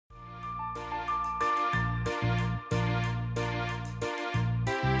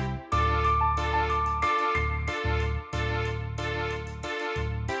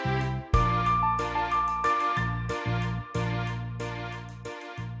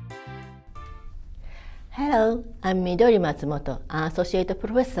Hello, I'm Midori Matsumoto, an associate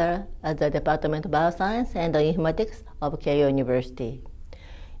professor at the Department of Bioscience and Informatics of Keio University.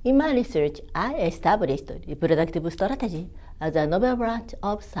 In my research, I established reproductive strategy as a novel branch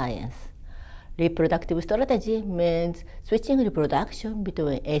of science. Reproductive strategy means switching reproduction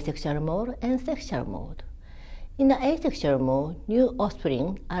between asexual mode and sexual mode. In the asexual mode, new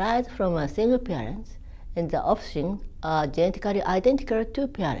offspring arise from a single parent, and the offspring are genetically identical to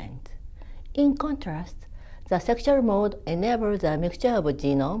parent. In contrast, the sexual mode enables the mixture of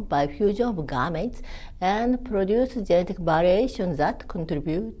genome by fusion of gametes and produces genetic variations that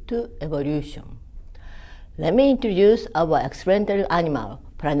contribute to evolution. Let me introduce our experimental animal,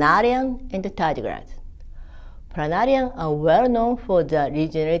 planarian and tardigrades. Planarians are well known for their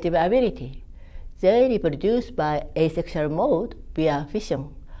regenerative ability. They reproduce by asexual mode via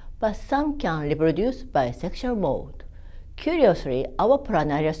fission, but some can reproduce by sexual mode. Curiously, our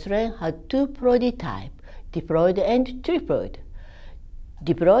planaria strain has two prototypes, diploid and triploid.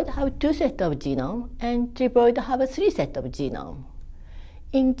 Diploid have two sets of genome, and triploid have three sets of genome.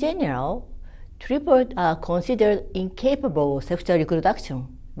 In general, triploid are considered incapable of sexual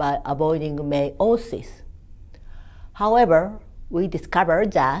reproduction by avoiding meiosis. However, we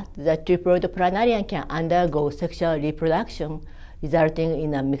discovered that the triploid planarian can undergo sexual reproduction, resulting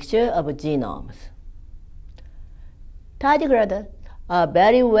in a mixture of genomes. Tardigrades are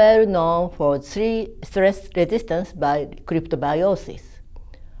very well known for stress resistance by cryptobiosis.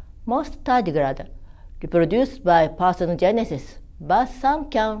 Most tardigrades reproduce by parthenogenesis, but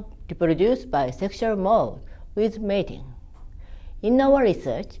some can reproduce by sexual mode with mating. In our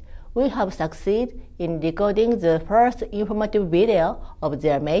research, we have succeeded in recording the first informative video of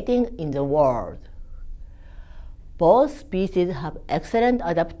their mating in the world. Both species have excellent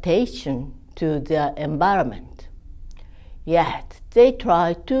adaptation to their environment. Yet, they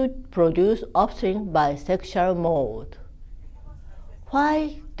try to produce offspring by sexual mode.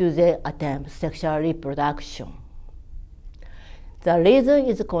 Why do they attempt sexual reproduction? The reason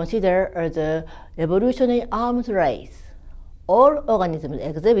is considered as the evolutionary arms race. All organisms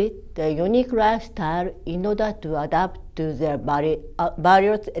exhibit a unique lifestyle in order to adapt to their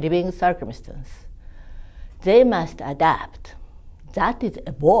various living circumstances. They must adapt, that is,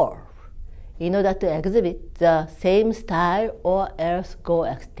 evolve, in order to exhibit the same style or else go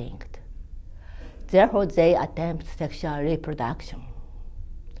extinct. Therefore, they attempt sexual reproduction.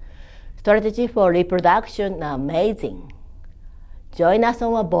 Strategy for reproduction are amazing. Join us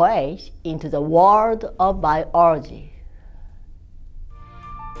on a voyage into the world of biology.